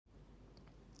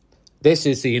This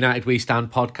is the United We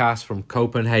Stand podcast from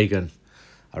Copenhagen,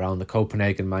 around the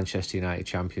Copenhagen Manchester United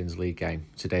Champions League game.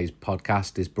 Today's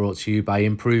podcast is brought to you by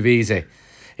Improve Easy.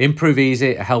 Improve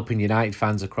Easy are helping United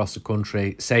fans across the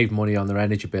country save money on their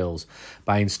energy bills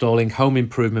by installing home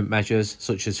improvement measures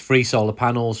such as free solar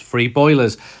panels, free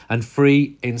boilers and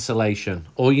free insulation.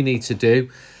 All you need to do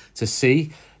to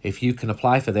see if you can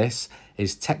apply for this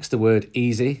is text the word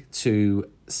EASY to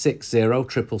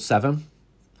 60777.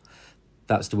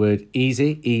 That's the word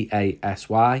EASY,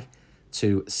 E-A-S-Y,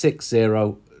 to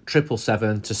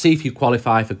 60777 to see if you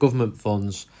qualify for government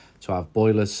funds to have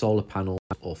boilers, solar panels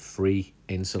or free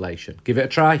insulation. Give it a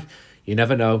try. You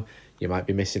never know. You might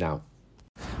be missing out.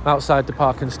 I'm outside the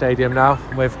Parkin Stadium now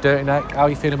with Dirty Neck. How are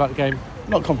you feeling about the game?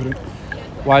 Not confident.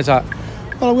 Why is that?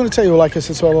 Well, I'm going to tell you, like I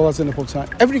said to all the lads in the pub tonight,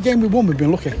 every game we won, we've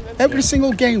been lucky. Every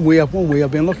single game we have won, we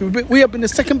have been lucky. We have been the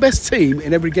second best team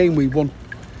in every game we've won.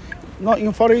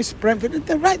 Nottingham Forest, Brentford,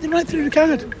 they're right through the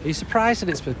card. Are you surprised that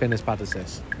it's been as bad as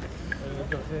this?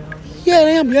 Yeah, I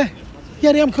am, yeah. Yeah,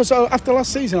 I am, because after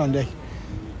last season, Andy,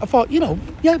 I thought,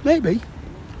 maybe.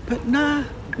 But nah,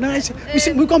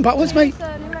 we've gone backwards, mate.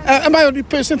 Am I the only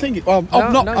person thinking? Well,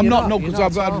 I'm not, because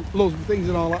I've had loads of things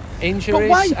and all that. Injuries? But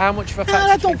why? How much of a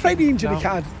factor? I don't play the injury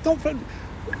card.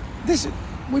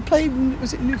 We played,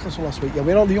 was it Newcastle last week? Yeah, we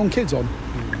had all the young kids on.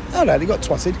 All right, they got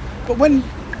twatted. But when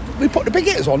we put the big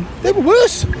hitters on, they were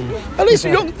worse. At least the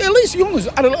young ones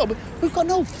had a little bit. We've got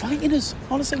no fight in us.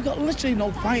 Honestly, we've got literally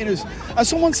no fight in us. And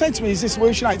someone said to me, is this the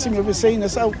worst United team you've ever seen? I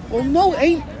said, well, no, it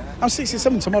ain't. I'm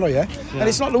 67 tomorrow, yeah? And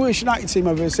it's not the worst United team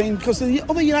I've ever seen, because the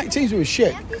other United teams were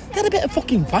shit. They had a bit of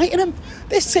fucking fight in them.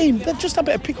 This team, they've just had a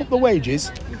bit of pick up the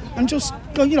wages and just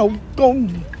go and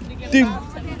do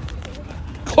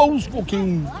clothes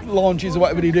booking launches or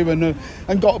whatever they do and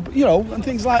got, and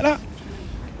things like that.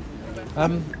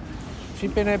 Have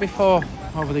you been here before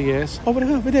over the years? I've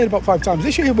been here about 5 times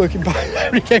this year working by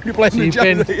every game we played. So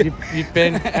you've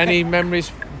been any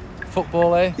memories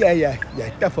football here? Yeah,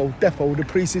 defo. The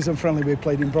pre-season friendly we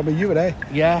played in Bromley, you were there.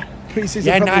 Yeah.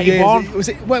 Pre-season friendly 91. Years. Was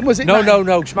it? No.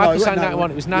 Michael said 91.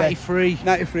 It was 93.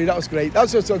 93. That was great. That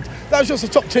was just a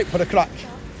top tip for the crack.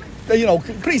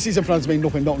 Pre-season friends mean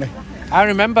nothing, don't they? I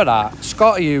remember that.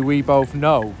 Scotty, who we both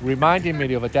know, reminded me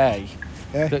the other day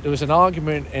that there was an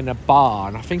argument in a bar,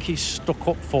 and I think he stuck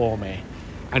up for me,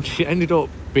 and he ended up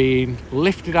being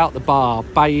lifted out the bar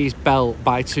by his belt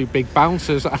by 2 big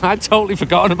bouncers, and I'd totally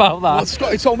forgotten about that. Well,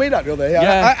 Scotty told me that the other day.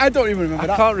 Yeah. I don't even remember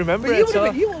that. I can't remember it. You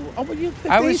were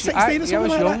 15, 16 or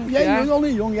something like young, that? Yeah, you were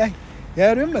only young, yeah. Yeah, I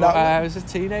remember that. I was a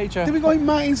teenager. Did we go in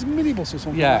Martin's minibus or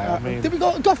something like that? Did we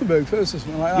go to Gothenburg first or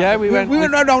something like that? Yeah, we went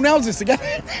around the houses together.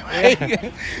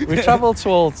 We travelled to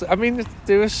all...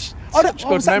 there was such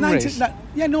good memories.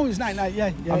 It was 99,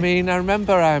 yeah. I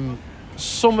remember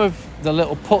some of the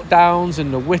little put-downs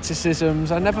and the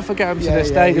witticisms. I never forget them to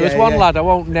this day. There was one lad, I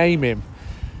won't name him,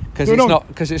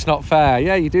 because it's not fair.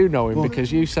 Yeah, you do know him, because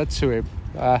you said to him,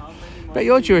 but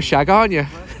you're due a shag, aren't you?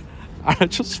 And I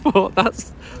just thought,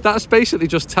 that's basically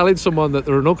just telling someone that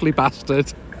they're an ugly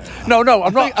bastard. No,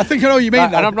 I'm not. I think I know what you mean.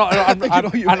 And I'm not. I'm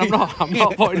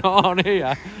not putting it on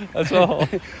here at all.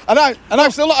 and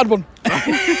I've still not had one.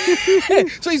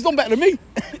 So he's done better than me.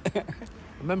 I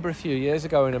remember a few years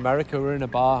ago in America, we were in a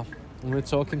bar and we were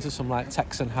talking to some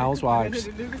Texan housewives,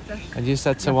 and you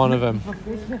said to one of them,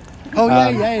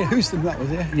 Houston, that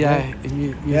was and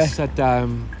you said,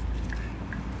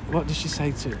 what did she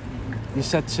say to? You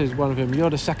said to one of them, you're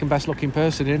the second best looking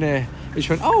person in here. And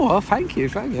she went, thank you.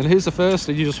 And who's the first?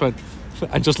 And you just went,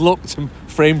 and just looked and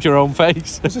framed your own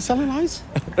face. Was it telling lies?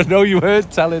 No, you weren't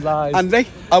telling lies. Andy,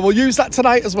 I will use that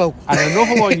tonight as well. And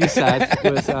another one you said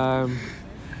was,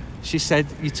 she said,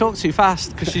 you talk too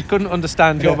fast, because she couldn't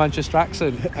understand your Manchester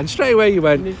accent. And straight away you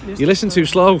went, you listen too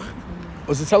slow.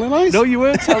 Was it telling lies? No, you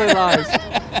weren't telling lies.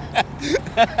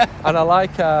 And I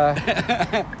like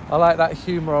that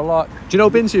humour a lot. Do you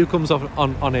know Binzi, who comes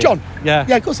on it? John? Yeah,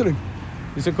 of course I do.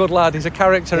 He's a good lad. He's a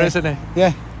character, isn't he?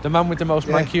 Yeah. The man with the most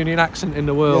Mancunian accent in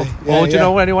the world. Or do you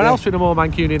know anyone else with a more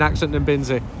Mancunian accent than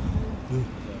Binzi?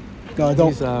 No, I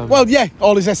don't.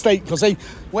 All his estate, because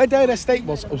where their estate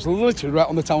was literally right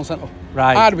on the town centre.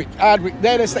 Right. Hardwick,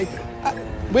 their estate.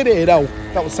 We're here now.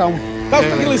 That was town. That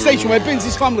was Piccadilly Station where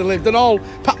Binzi's family lived, and all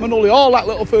Pat Manulli, all that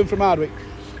little firm from Hardwick.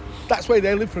 That's where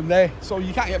they live from there. So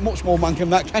you can't get much more mank than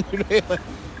that, can you, really?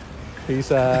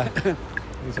 He's a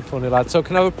funny lad. So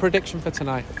can I have a prediction for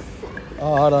tonight?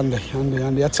 Oh, Andy.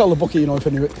 I'd tell the bookie, if I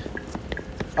knew it.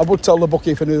 I would tell the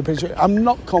bookie if I knew the picture. I'm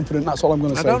not confident, that's all I'm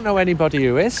going to say. I don't know anybody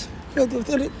who is. They were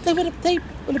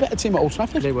a better team at Old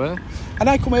Trafford. They were. And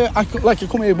I come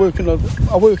here working.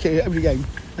 I work here every game.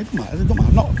 It doesn't matter.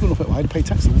 I'm not good enough at why I pay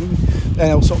tax on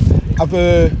them. So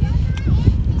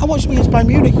I watched them against Bayern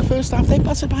Munich. First half, they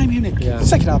battered Bayern Munich. Yeah.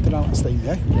 Second half, they're out of steam.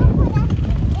 Yeah.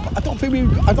 But I don't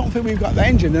think we've got the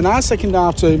engine in our second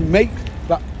half to make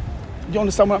that. Do you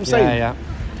understand what I'm saying? Yeah.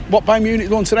 What Bayern Munich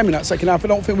done to them in that second half, I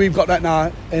don't think we've got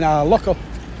that in our locker.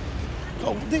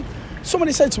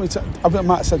 Somebody said to me, I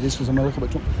might have said this because I'm a little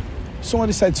bit drunk.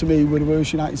 Somebody said to me, we're the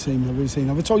worst United team I've ever seen.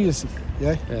 Have I told you this?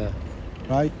 Yeah.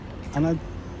 Right. And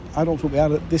I don't think we are.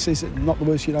 This is not the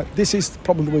worst United. This is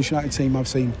probably the worst United team I've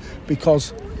seen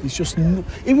because it's just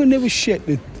even when they were shit.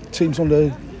 The teams under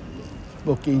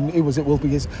who was it?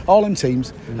 Wilby, all them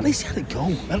teams. At least they had a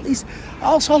go. At least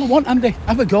that's all I want, Andy.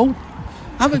 Have a go.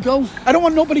 I don't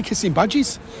want nobody kissing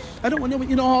badges. I don't want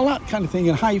nobody, all that kind of thing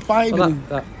and high five. Well,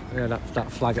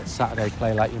 that flag at Saturday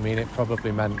play, like you mean, it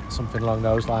probably meant something along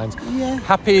those lines. Yeah.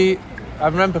 Happy. I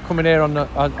remember coming here on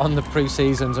the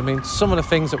pre-seasons. I mean, some of the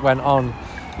things that went on,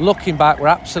 looking back, were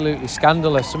absolutely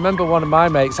scandalous. I remember one of my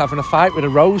mates having a fight with a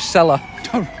rose seller.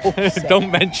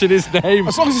 Don't mention his name.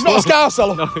 As long as he's not a scar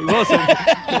seller. No, he wasn't.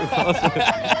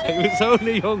 He was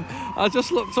only young. I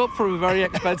just looked up from a very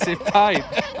expensive pint,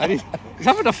 and he's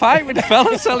having a fight with a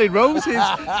fella selling roses.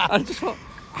 I just thought,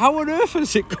 how on earth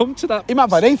has it come to that? He might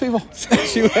have had hay fever.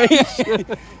 Situation.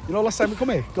 Last time we come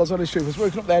here, God's honest truth, I was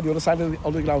working up there the other side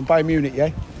of the ground, Bayern Munich,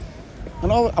 yeah?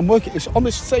 And I'm working, it's on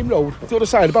this same road, the other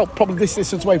side, about probably this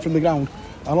distance away from the ground.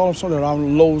 And all of a sudden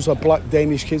around loads of black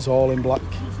Danish kids all in black.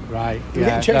 Right, They're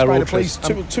getting chased by the police,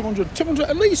 200,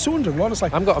 at least 200, honestly.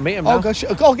 I've got to meet him now. Oh gosh,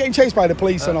 all getting chased by the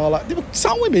police and all that. They were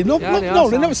sound with me,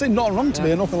 they never said nothing wrong to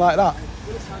me or nothing like that.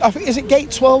 I think, is it gate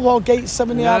 12 or gate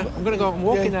 7? Yeah, I'm going to go and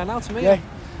walk in there now to meet him.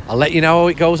 I'll let you know how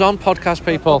it goes on, podcast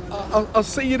people. I'll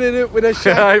see you in it with a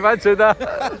shot. I imagine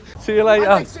that. See you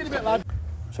later. See you in a bit, lad.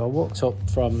 So I walked up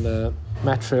from the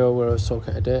metro where I was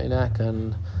talking to Dirty Neck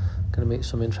and going to meet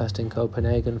some interesting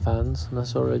Copenhagen fans, and I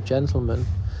saw a gentleman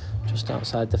just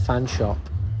outside the fan shop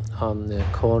on the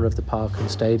corner of the park and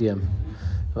stadium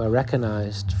who I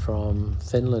recognised from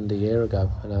Finland a year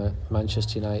ago in a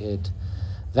Manchester United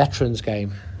veterans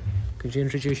game. Could you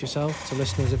introduce yourself to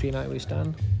listeners of United We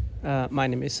Stand? My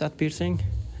name is Satbir Singh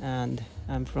and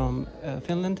I'm from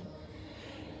Finland.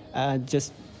 I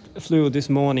just flew this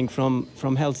morning from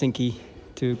Helsinki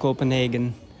to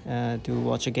Copenhagen to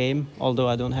watch a game, although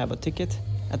I don't have a ticket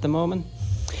at the moment.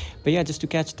 But yeah, just to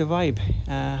catch the vibe,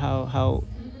 how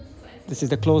this is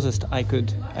the closest I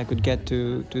could get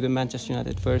to the Manchester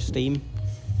United first team.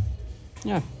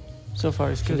 Yeah, so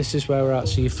far it's good. So this is where we're at.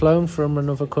 So you've flown from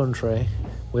another country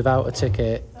without a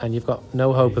ticket, and you've got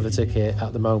no hope of a ticket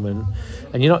at the moment.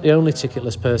 And you're not the only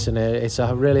ticketless person here. It's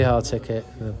a really hard ticket.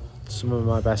 Some of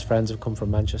my best friends have come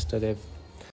from Manchester. They've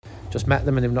just met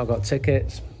them and they've not got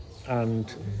tickets.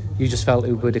 And you just felt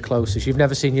it would be the closest. You've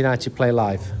never seen United play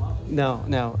live?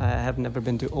 No, I have never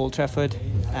been to Old Trafford,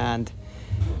 and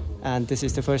this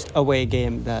is the first away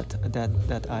game that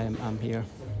I'm here.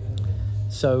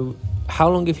 So, how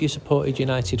long have you supported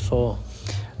United for?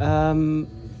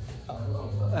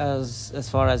 As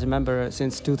far as I remember,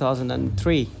 since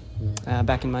 2003,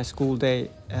 back in my school day.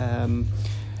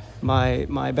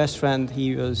 My best friend,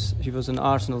 he was an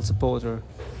Arsenal supporter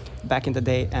back in the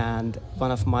day, and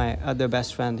one of my other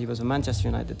best friend, he was a Manchester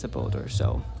United supporter.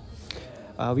 So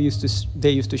they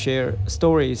used to share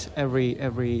stories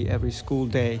every school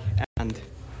day, and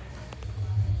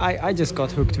I just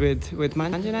got hooked with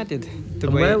Man United.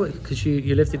 Because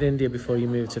you lived in India before you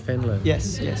moved to Finland.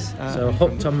 Yes. So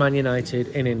hooked on Man United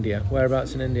in India.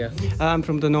 Whereabouts in India? I'm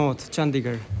from the north,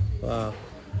 Chandigarh. Wow.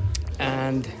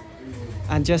 And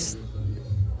I just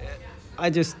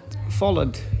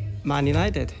followed Man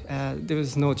United. There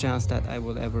was no chance that I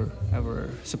would ever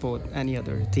support any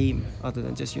other team other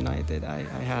than just United. I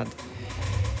had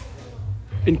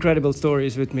incredible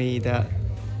stories with me that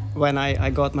when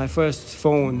I got my first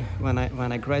phone when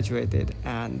I graduated,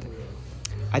 and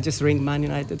I just ring Man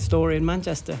United store in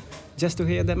Manchester just to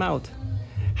hear them out.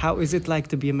 How is it like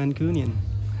to be a Mancunian?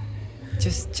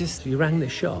 Just You rang the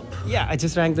shop? Yeah, I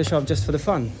just rang the shop just for the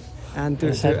fun, and to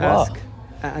ask.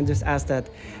 And just asked that,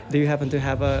 do you happen to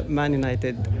have a Man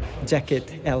United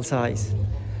jacket L size?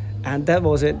 And that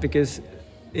was it, because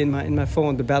in my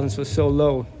phone the balance was so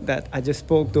low that I just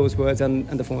spoke those words and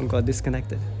the phone got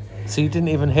disconnected. So you didn't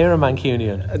even hear a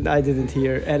Mancunian? And I didn't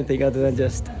hear anything other than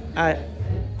just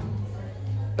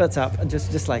what's up,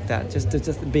 just like that, just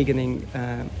the beginning,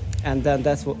 and then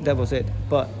that was it.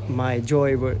 But my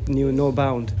joy knew no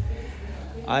bound.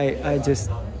 I just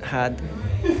had,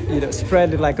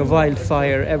 spread it like a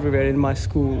wildfire everywhere in my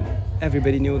school.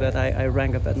 Everybody knew that I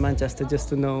rang up at Manchester just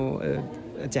to know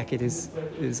a jacket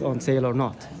is on sale or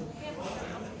not.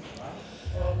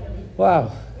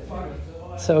 Wow.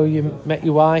 So you met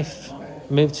your wife,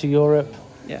 moved to Europe.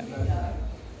 Yeah.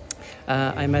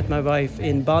 I met my wife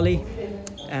in Bali,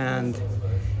 and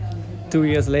 2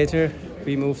 years later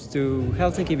we moved to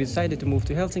Helsinki. We decided to move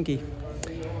to Helsinki,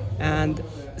 and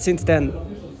since then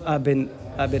I've been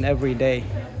every day.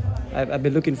 I've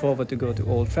been looking forward to go to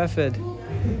Old Trafford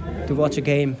to watch a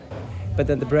game, but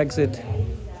then the Brexit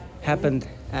happened,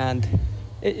 and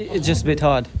it's just a bit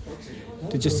hard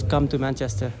to just come to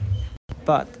Manchester.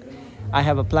 But I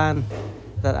have a plan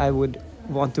that I would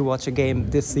want to watch a game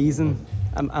this season.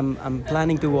 I'm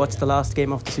planning to watch the last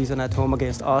game of the season at home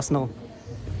against Arsenal,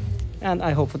 and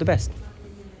I hope for the best.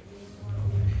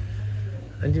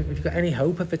 And have you got any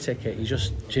hope of a ticket? Do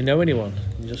you know anyone?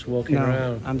 You're just walking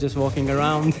around? I'm just walking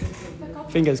around.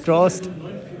 Fingers crossed.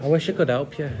 I wish I could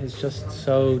help you. It's just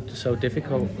so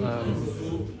difficult.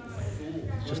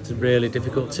 It's just a really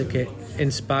difficult ticket,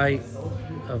 in spite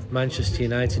of Manchester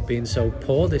United being so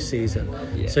poor this season.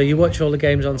 Yeah. So you watch all the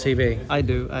games on TV? I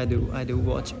do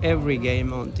watch every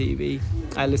game on TV.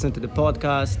 I listen to the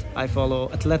podcast. I follow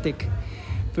Athletic,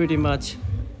 pretty much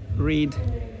read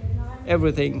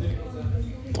everything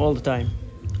all the time.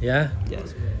 Yeah?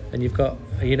 Yes. And you've got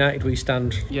a United We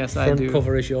Stand Yes, front I do.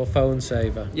 cover as your phone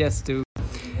saver. Yes, too.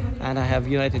 And I have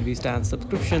United We Stand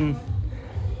subscription,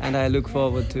 and I look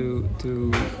forward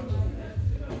to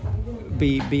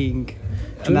being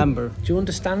a member. Do you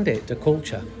understand it, the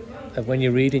culture of when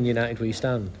you're reading United We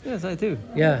Stand? Yes, I do.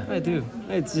 Yeah. I do.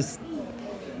 It's just...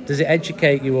 Does it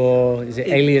educate you, or is it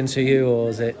alien to you, or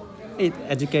is it... It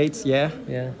educates, yeah.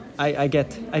 Yeah.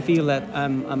 I feel that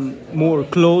I'm more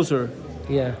closer,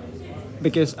 Yeah.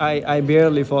 because I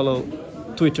barely follow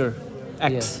Twitter,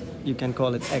 X, you can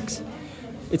call it X.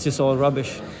 It's just all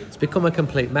rubbish. It's become a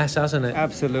complete mess, hasn't it?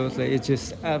 Absolutely, it's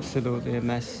just absolutely a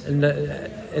mess. In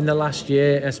the last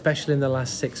year, especially in the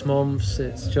last 6 months,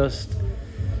 it's just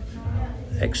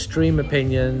extreme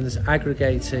opinions,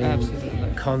 aggregating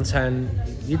Absolutely. content.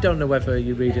 You don't know whether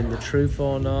you're reading the truth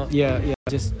or not. Yeah,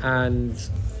 just... And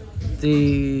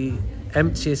the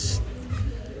emptiest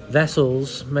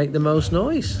vessels make the most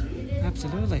noise.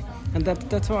 Absolutely, and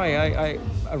that's why I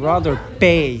rather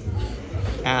pay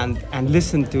and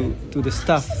listen to the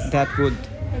stuff that would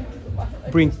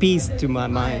bring peace to my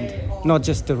mind, not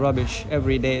just the rubbish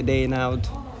every day in out.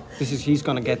 He's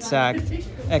gonna get sacked,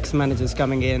 ex-managers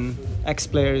coming in,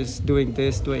 ex-players doing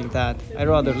this, doing that. I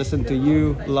rather listen to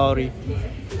you, Laurie,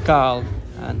 Carl,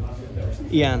 and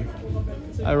Ian.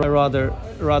 I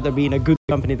rather be in a good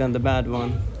company than the bad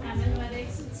one.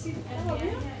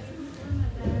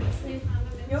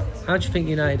 How do you think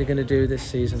United are going to do this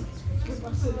season?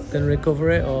 Going to recover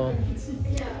it, or...?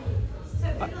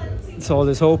 It's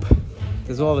always hope.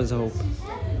 There's always hope.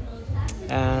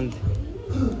 And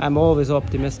I'm always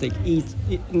optimistic.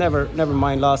 Never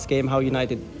mind last game, how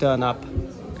United turn up.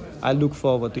 I look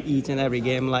forward to each and every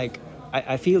game. Like,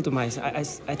 I feel to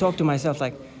myself, I talk to myself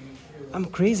like, I'm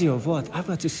crazy or what? I've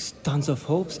got just tons of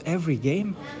hopes every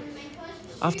game.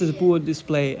 After the poor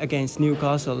display against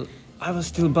Newcastle, I was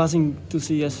still buzzing to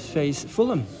see us face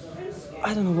Fulham.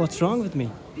 I don't know what's wrong with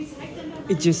me.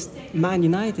 It's just Man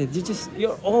United.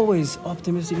 You're always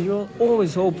optimistic. You're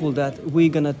always hopeful that we're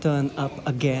gonna turn up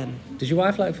again. Does your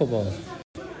wife like football?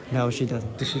 No, she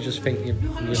doesn't. Does she just think you're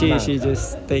mad? She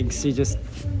just thinks, she just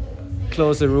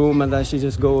close the room and then she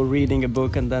just go reading a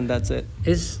book and then that's it.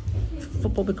 Is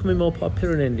football becoming more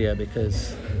popular in India?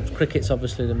 Because cricket's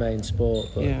obviously the main sport,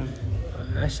 but Yeah.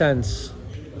 I sense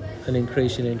an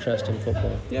increasing interest in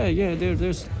football. Yeah.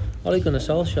 There's. Ole Gunnar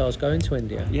Solskjaer's going to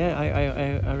India. Yeah,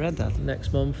 I read that.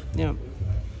 Next month. Yeah.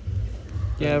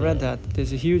 Yeah, I read that.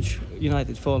 There's a huge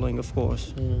United following, of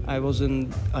course. I was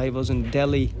in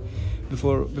Delhi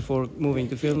before moving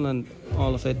to Finland,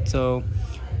 all of it. So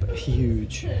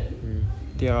huge.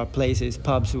 There are places,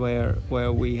 pubs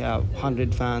where we have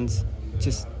 100 fans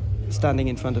just standing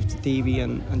in front of the TV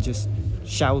and just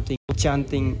shouting,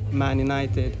 chanting Man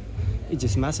United. It's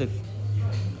just massive.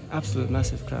 Absolute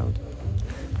massive crowd.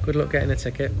 Good luck getting a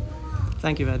ticket.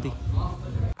 Thank you, Eddie.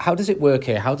 How does it work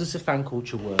here? How does the fan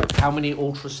culture work? How many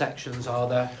ultra sections are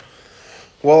there?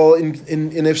 Well, in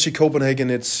FC Copenhagen,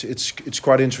 it's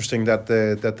quite interesting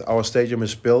that our stadium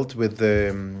is built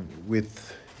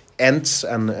with ends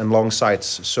and long sides.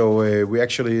 So we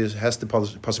actually has the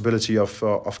possibility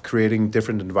of creating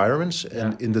different environments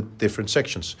in the different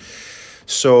sections.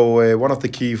 So one of the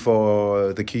keys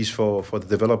for the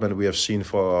development we have seen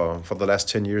for the last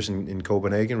 10 years in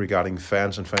Copenhagen regarding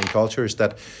fans and fan culture is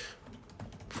that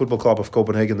Football Club of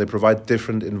Copenhagen, they provide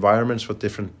different environments for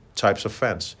different types of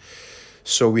fans.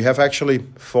 So we have actually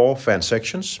 4 fan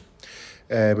sections.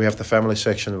 We have the family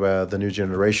section where the new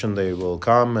generation, they will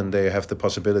come and they have the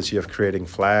possibility of creating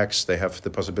flags. They have the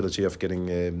possibility of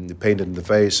getting painted in the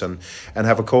face and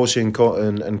have a cozy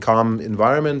and calm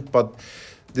environment. But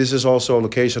this is also a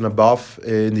location above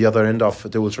in the other end of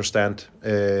the ultra stand,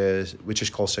 which is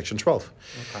called section 12.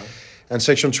 Okay. And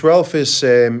section 12 is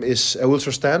a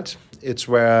ultra stand. It's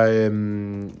where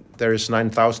there is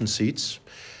 9,000 seats.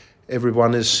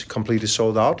 Everyone is completely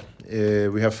sold out.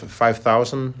 We have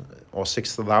 5,000 or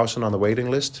 6,000 on the waiting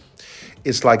list.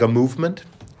 It's like a movement.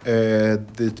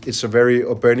 It's a very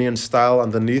Urbanian style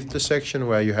underneath the section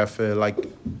where you have like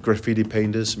graffiti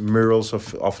painters, murals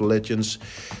of legends.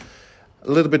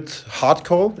 A little bit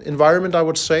hardcore environment, I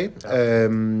would say.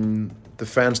 The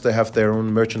fans, they have their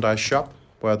own merchandise shop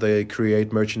where they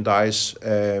create merchandise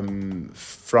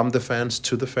from the fans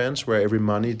to the fans, where every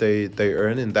money they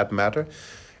earn in that matter,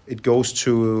 it goes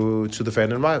to the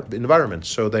fan environment.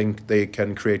 So then they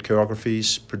can create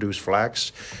choreographies, produce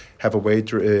flags, have away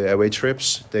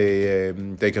trips.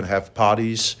 They can have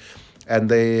parties, and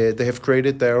they have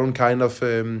created their own kind of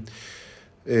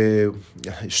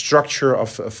structure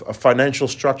of financial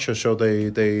structure. So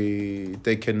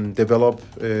they can develop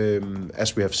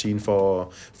as we have seen for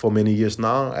many years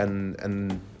now.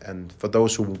 And for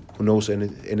those who knows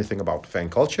anything about fan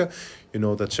culture, you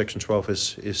know that section 12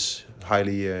 is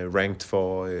highly ranked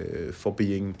for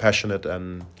being passionate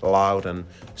and loud and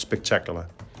spectacular.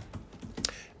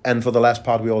 And for the last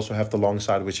part, we also have the long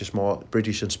side, which is more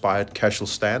British-inspired casual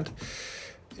stand,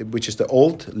 which is the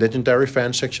old legendary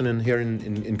fan section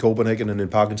in Copenhagen and in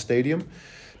Parken Stadium.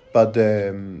 But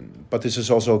this is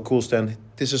also a cool stand.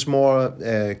 This is more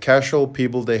casual.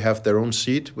 People, they have their own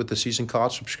seat with the season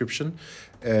card subscription.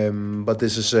 But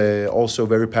this is also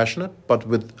very passionate, but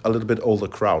with a little bit older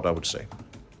crowd, I would say.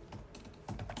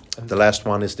 The last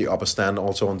one is the upper stand,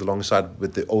 also on the long side,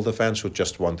 with the older fans who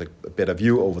just want a better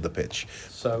view over the pitch.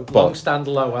 So long stand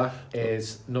lower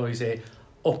is noisy.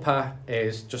 Upper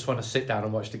is just want to sit down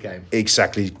and watch the game.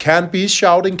 Exactly. Can be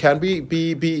shouting, can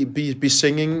be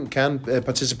singing, can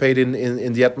participate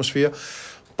in the atmosphere.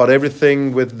 But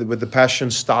everything with the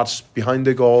passion starts behind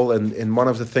the goal. And one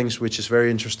of the things which is very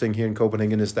interesting here in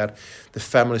Copenhagen is that the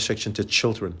family section, the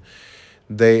children,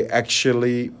 they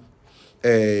actually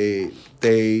they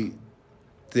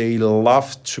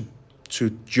love to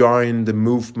join the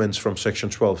movements from section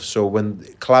 12. So when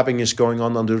clapping is going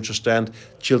on the ultra stand,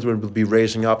 children will be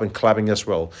raising up and clapping as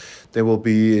well. They will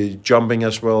be jumping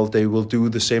as well. They will do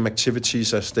the same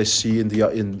activities as they see in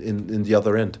the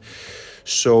other end.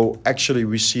 So actually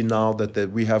we see now that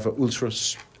we have an ultra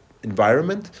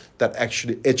environment that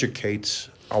actually educates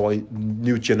our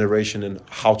new generation in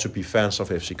how to be fans of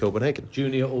FC Copenhagen.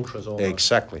 Junior ultras almost.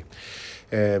 Exactly.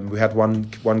 We had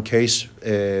one case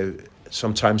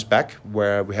some times back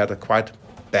where we had a quite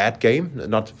bad game.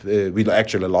 Not we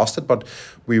actually lost it, but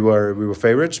we were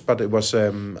favorites. But it was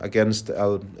against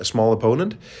a small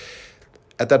opponent.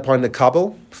 At that point, a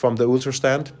couple from the ultra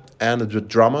stand and the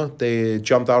drummer, they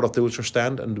jumped out of the ultra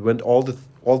stand and went all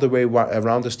the way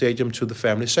around the stadium to the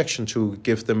family section to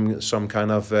give them some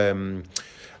kind of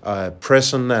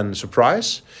present and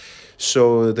surprise.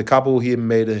 So the couple, he had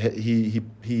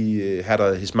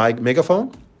his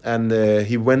megaphone, and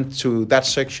he went to that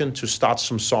section to start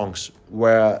some songs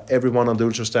where everyone on the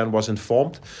ultra stand was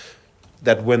informed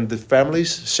that when the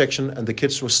families section and the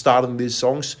kids were starting these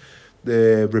songs,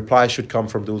 the reply should come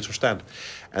from the ultra stand.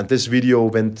 And this video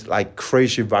went like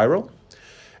crazy viral.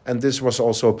 And this was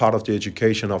also a part of the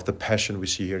education of the passion we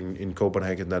see here in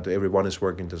Copenhagen, that everyone is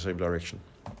working in the same direction.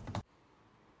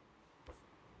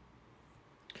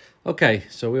 Okay,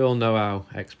 so we all know how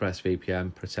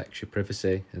ExpressVPN protects your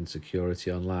privacy and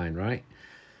security online, right?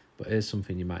 But here's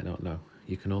something you might not know.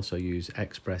 You can also use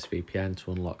ExpressVPN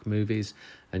to unlock movies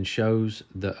and shows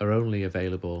that are only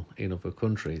available in other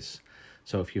countries.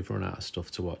 So if you've run out of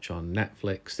stuff to watch on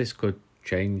Netflix, this could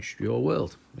change your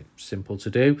world. It's simple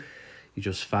to do. You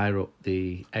just fire up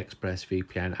the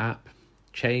ExpressVPN app,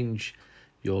 change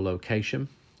your location,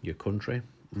 your country,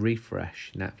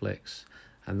 refresh Netflix,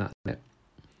 and that's it.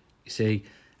 You see,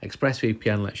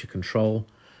 ExpressVPN lets you control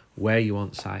where you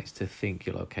want sites to think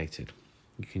you're located.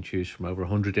 You can choose from over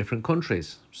 100 different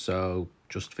countries. So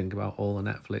just think about all the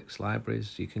Netflix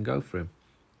libraries you can go through.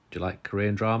 Do you like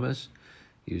Korean dramas?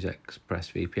 Use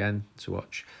ExpressVPN to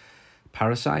watch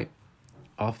Parasite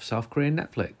off South Korean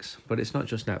Netflix. But it's not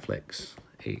just Netflix.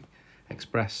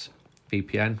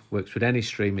 ExpressVPN works with any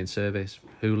streaming service,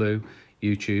 Hulu,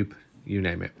 YouTube, you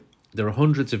name it. There are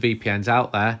hundreds of VPNs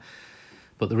out there,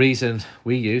 but the reason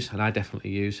we use, and I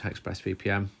definitely use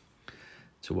ExpressVPN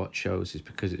to watch shows, is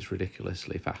because it's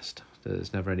ridiculously fast.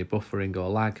 There's never any buffering or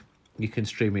lag. You can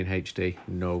stream in HD,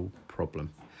 no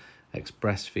problem.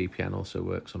 ExpressVPN also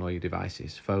works on all your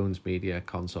devices, phones, media,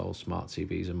 consoles, smart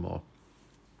TVs and more.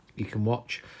 You can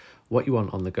watch what you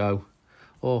want on the go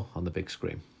or on the big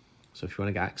screen. So if you want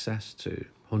to get access to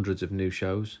hundreds of new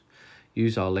shows,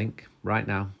 use our link right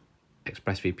now,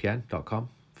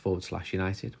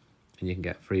 expressvpn.com/United, and you can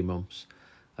get 3 months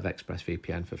of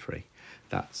ExpressVPN for free.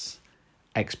 That's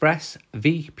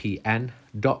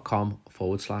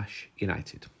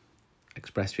expressvpn.com/United.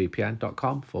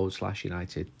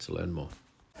 expressvpn.com/United to learn more.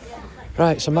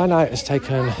 Right, so my night has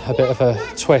taken a bit of a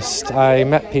twist. I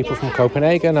met people from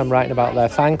Copenhagen. I'm writing about their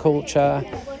fan culture.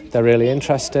 They're really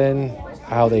interesting,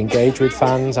 how they engage with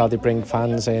fans, how they bring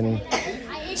fans in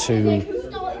to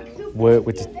work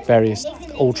with the various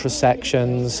ultra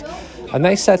sections. And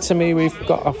they said to me, we've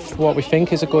got what we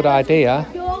think is a good idea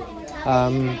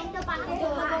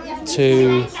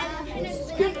to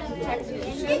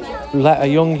let a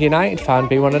young United fan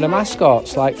be one of the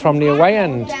mascots, like from the away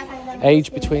end,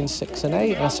 aged between 6 and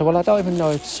 8. And I said, well, I don't even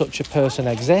know if such a person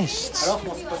exists.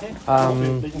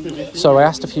 So I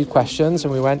asked a few questions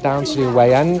and we went down to the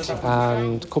away end,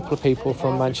 and a couple of people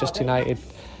from Manchester United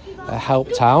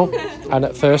helped out. And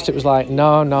at first it was like,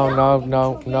 no,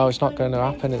 it's not going to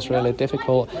happen, it's really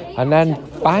difficult. And then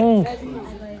bang,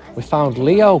 we found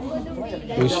Leo,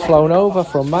 who's flown over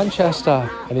from Manchester,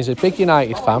 and he's a big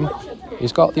United fan.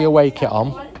 He's got the away kit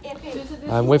on,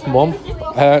 and with Mum.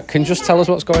 Can you just tell us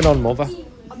what's going on, Mother?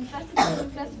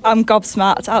 I'm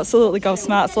gobsmacked, absolutely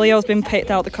gobsmacked. Leo's been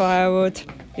picked out the crowd.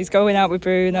 He's going out with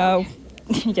Bruno.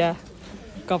 Yeah,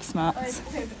 gobsmacked.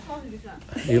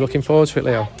 Are you looking forward to it,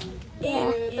 Leo?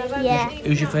 Yeah.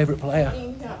 Who's your favourite player?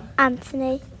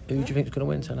 Anthony. Who do you think's going to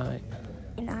win tonight?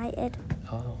 United.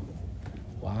 Oh,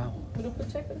 wow.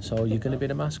 So you're going to be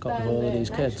the mascot of all of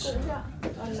these kids?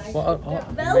 What an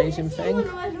amazing thing.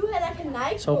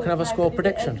 So can I have a score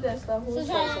prediction?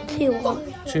 2-1.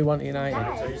 2-1 to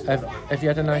United. Have you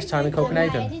had a nice time in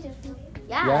Copenhagen?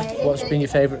 Yeah? What's been your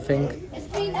favourite thing?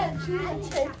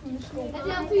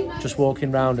 Just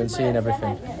walking round and seeing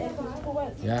everything?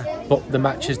 Yeah? But the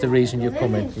match is the reason you're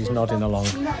coming. He's nodding along.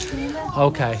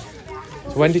 Okay.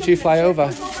 So when did you fly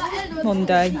over?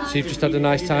 Monday. So you've just had a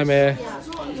nice time here?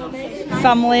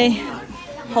 Family,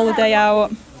 holiday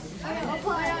out.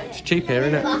 It's cheap here,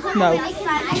 isn't it? No.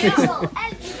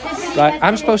 Right,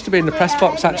 I'm supposed to be in the press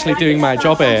box actually doing my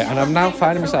job here, and I'm now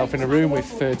finding myself in a room with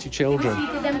 30 children.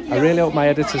 I really hope my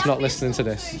editor's not listening to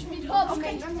this.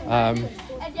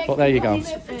 But there you go.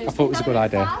 I thought it was a good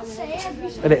idea.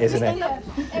 And it is, isn't it?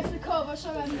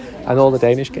 And all the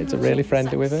Danish kids are really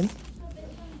friendly with him.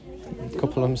 A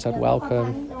couple of them said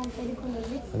welcome.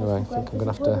 Anyway, I think I'm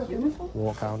going to have to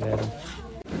walk out near them.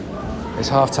 It's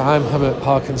half time. I'm at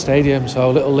Parken Stadium, so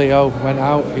little Leo went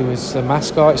out. He was the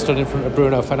mascot. He stood in front of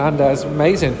Bruno Fernandes.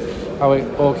 Amazing how it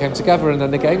all came together, and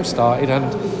then the game started,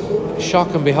 and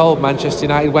shock and behold, Manchester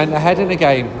United went ahead in the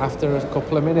game after a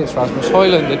couple of minutes. Rasmus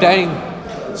Højlund, the Dane,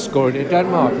 scored in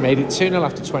Denmark, made it 2-0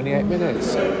 after 28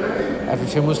 minutes.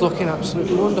 Everything was looking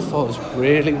absolutely wonderful. It was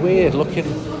really weird watching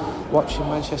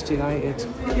Manchester United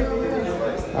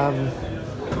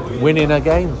winning a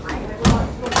game.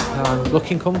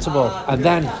 Looking comfortable, and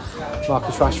then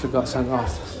Marcus Rashford got sent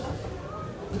off,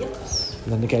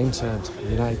 and then the game turned.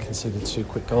 United conceded 2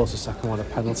 quick goals, the second one a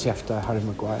penalty after Harry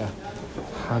Maguire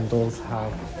handled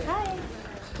how.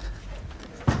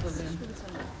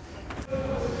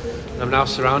 I'm now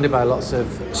surrounded by lots of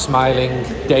smiling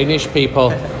Danish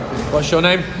people. What's your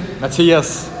name?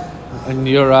 Mathias. And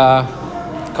you're a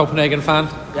Copenhagen fan?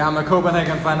 Yeah, I'm a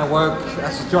Copenhagen fan. I work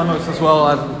as a journalist as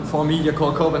well for a media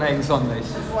called Copenhagen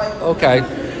Sundays. Okay.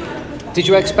 Did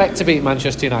you expect to beat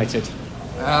Manchester United?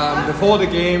 Before the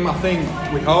game, I think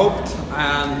we hoped,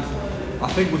 and I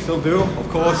think we still do, of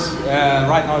course.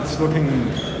 Right now it's looking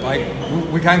like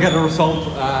we can get a result.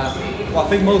 I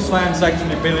think most fans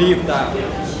actually believe that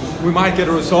we might get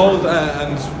a result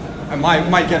and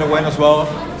might get a win as well.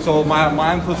 So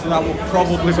my answer to that will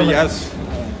probably be yes.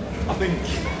 I think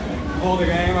before the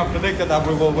game I predicted that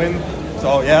we will win.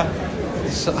 So yeah.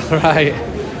 Right.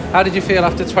 How did you feel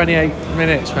after 28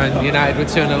 minutes when United were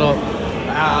 2-0 up?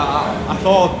 I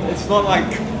thought it's not like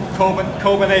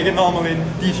Copenhagen normally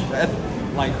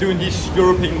doing these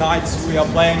European nights. We are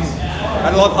playing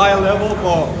at a lot higher level,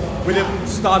 but we didn't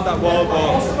start that well.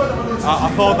 But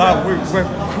I thought that we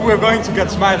were going to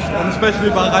get smashed, and especially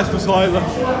by Rasmus Højlund.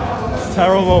 It's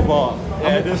terrible, but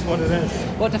yeah, it is what it is.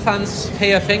 What do fans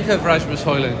here think of Rasmus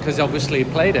Højlund? Because obviously he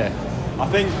played it. I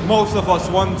think most of us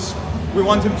want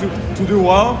him to do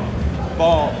well,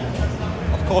 but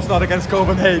of course not against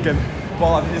Copenhagen.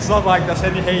 But it's not like there's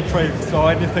any hatred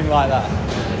or anything like that.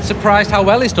 Surprised how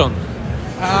well he's done?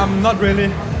 Not really,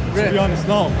 to be honest,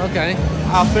 no. Okay.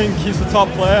 I think he's a top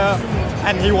player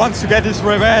and he wants to get his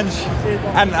revenge.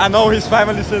 And I know his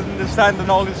family's in the stand and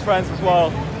all his friends as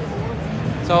well.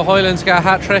 So Højlund's got a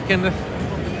hat-trick in the...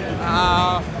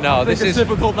 No, this is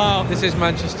difficult now. This is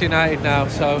Manchester United now,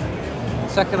 so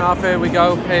second half, here we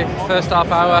go. Hey, first half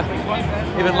hour,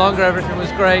 even longer, everything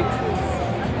was great.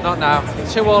 Not now.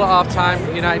 2-2 at half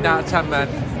time, United down to 10 men.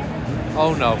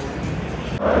 Oh no.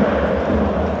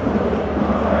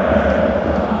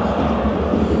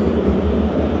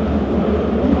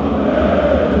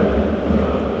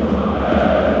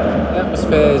 The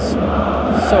atmosphere is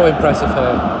so impressive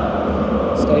here.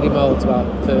 Stadium holds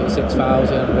about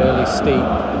 36,000, really steep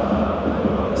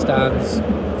stands,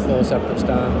 4 separate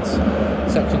stands.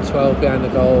 Section 12 behind the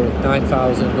goal,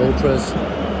 9,000 ultras.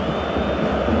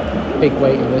 Big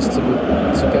waiting list to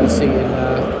get a seat in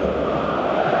there.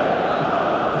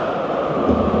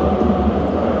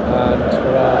 And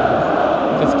we're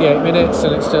on 58 minutes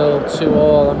and it's still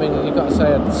 2-2. I mean, you've got to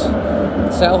say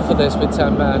I'd settle for this with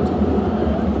 10 men.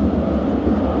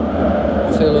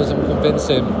 I feel as I'm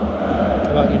convincing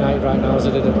about United right now as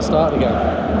I did at the start of the game.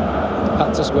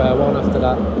 Back to square one after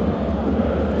that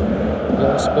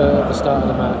little spurt at the start of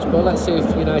the match, but let's see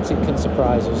if United can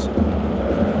surprise us.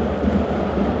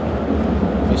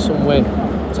 With some win,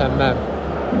 10 men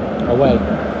away.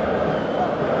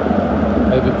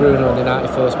 Maybe Bruno in the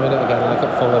 91st minute again, like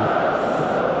at Fulham.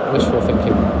 Wishful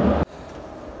thinking.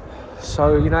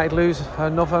 So United lose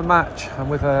another match. I'm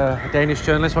with a Danish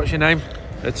journalist. What's your name?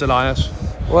 It's Elias.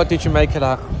 What did you make of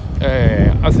that?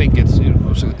 I think it's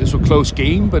a close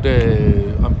game, but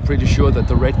I'm pretty sure that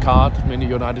the red card, many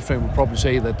United fans will probably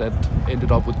say that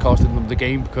ended up with costing them the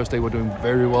game because they were doing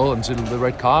very well until the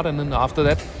red card, and then after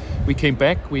that we came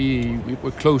back. We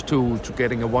were close to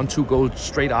getting a 1-2 goal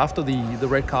straight after the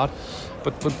red card,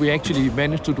 but we actually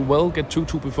managed to do well, get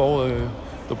 2-2 before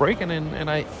the break, and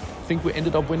I think we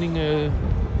ended up winning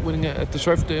a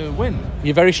deserved win.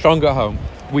 You're very strong at home.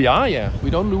 We are, yeah. We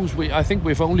don't lose. I think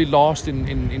we've only lost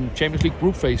in Champions League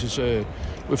group phases.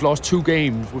 We've lost 2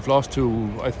 games. We've lost to,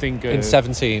 I think... in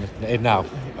 17, now,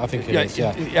 I think it is,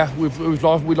 yeah. Yeah,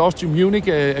 we lost to Munich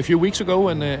a few weeks ago,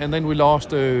 and then we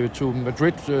lost to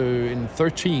Madrid in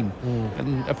 13.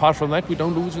 And apart from that, we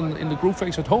don't lose in the group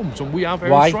phase at home. So we are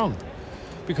very strong.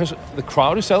 Because the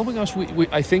crowd is helping us.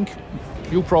 I think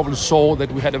you probably saw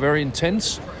that we had a very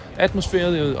intense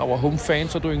atmosphere. Our home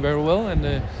fans are doing very well, and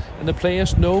the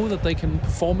players know that they can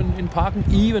perform in Parken,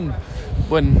 even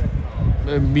when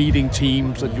meeting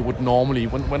teams that you would normally.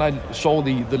 When I saw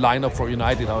the lineup for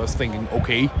United, I was thinking,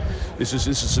 okay, this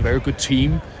is a very good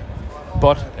team,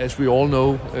 but as we all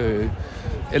know,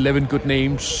 11 good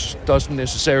names doesn't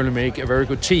necessarily make a very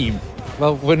good team.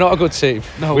 Well, we're not a good team.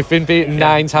 No. We've been beaten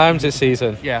 9 times this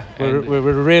season. Yeah, we're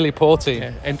a really poor team.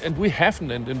 Yeah, and we haven't,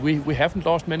 and we haven't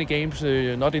lost many games.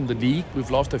 Not in the league,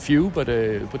 we've lost a few, but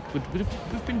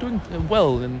we've been doing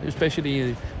well, and especially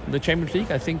in the Champions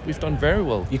League, I think we've done very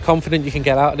well. You're confident you can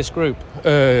get out of this group?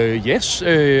 Yes,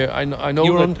 I know.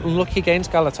 You were unlucky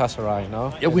against Galatasaray,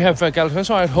 no? Yeah, we have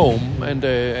Galatasaray at home,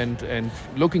 and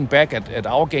looking back at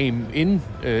our game in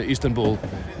Istanbul,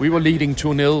 we were leading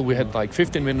 2-0. We had like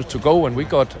 15 minutes to go, and we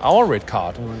got our red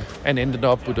card, and ended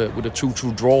up with a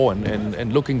 2-2 draw.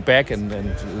 And looking back, and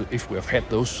if we have had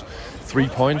those 3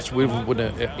 points, we were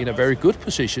in a very good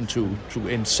position to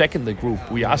end second the group.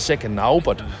 We are second now,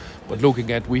 but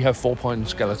looking at, we have 4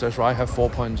 points, Galatasaray have 4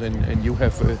 points, and you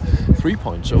have 3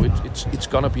 points. So it's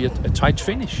gonna be a tight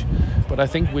finish. But I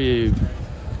think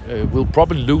we'll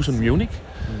probably lose in Munich,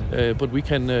 but we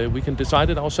can decide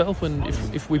it ourselves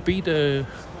if we beat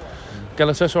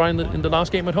Galatasaray in the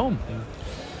last game at home.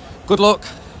 Good luck.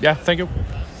 Yeah, thank you.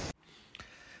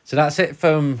 So that's it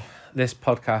from this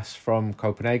podcast from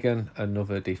Copenhagen.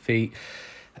 Another defeat.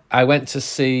 I went to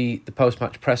see the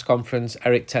post-match press conference.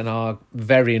 Erik ten Hag,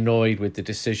 very annoyed with the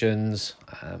decisions.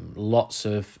 Lots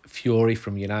of fury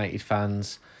from United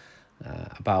fans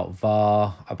about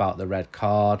VAR, about the red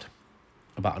card,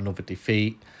 about another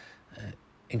defeat.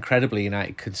 Incredibly,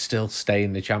 United could still stay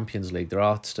in the Champions League. There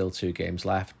are still 2 games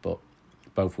left, but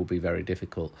both will be very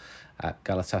difficult. At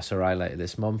Galatasaray later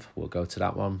this month, we'll go to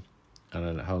that one. And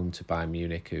then at home to Bayern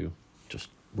Munich, who just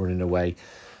running away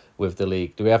with the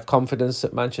league. Do we have confidence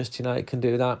that Manchester United can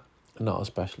do that? Not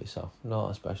especially so.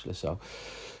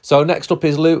 So next up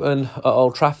is Luton at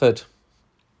Old Trafford.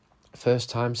 First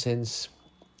time since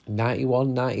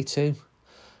 91, 92.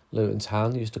 Luton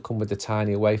Town used to come with the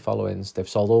tiny away followings. They've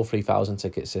sold all 3,000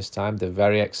 tickets this time. They're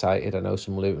very excited. I know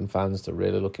some Luton fans, they're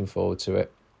really looking forward to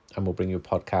it. And we'll bring you a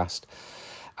podcast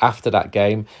after that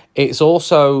game. It's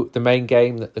also the main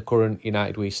game that the current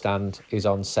United We Stand is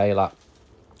on sale at.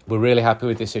 We're really happy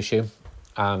with this issue,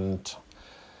 and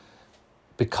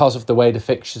because of the way the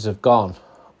fixtures have gone,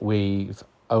 we've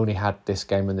only had this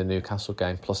game and the Newcastle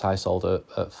game, plus I sold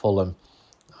at Fulham.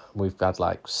 We've had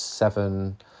like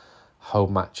 7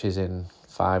 home matches in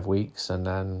 5 weeks and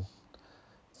then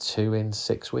 2 in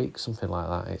 6 weeks, something like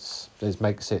that. It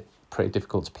makes it pretty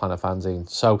difficult to plan a fanzine.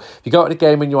 So if you go to the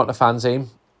game and you want a fanzine,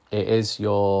 it is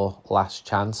your last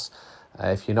chance.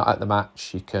 If you're not at the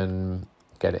match, you can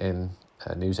get it in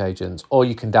newsagents, or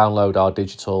you can download our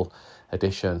digital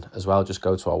edition as well. Just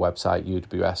go to our website,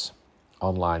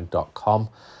 uwsonline.com,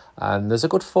 and there's a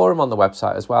good forum on the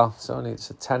website as well. It's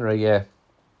a tenner a year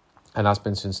and has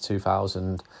been since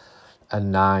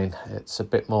 2009. It's a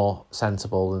bit more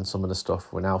sensible than some of the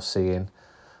stuff we're now seeing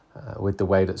with the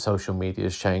way that social media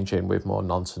is changing, with more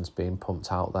nonsense being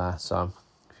pumped out there. So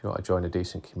if you want to join a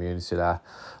decent community there, a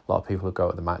lot of people who go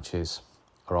to the matches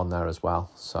are on there as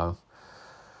well. So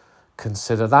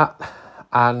consider that,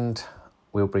 and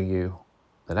we'll bring you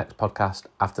the next podcast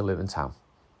after Luton Town.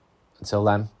 Until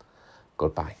then,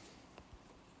 goodbye.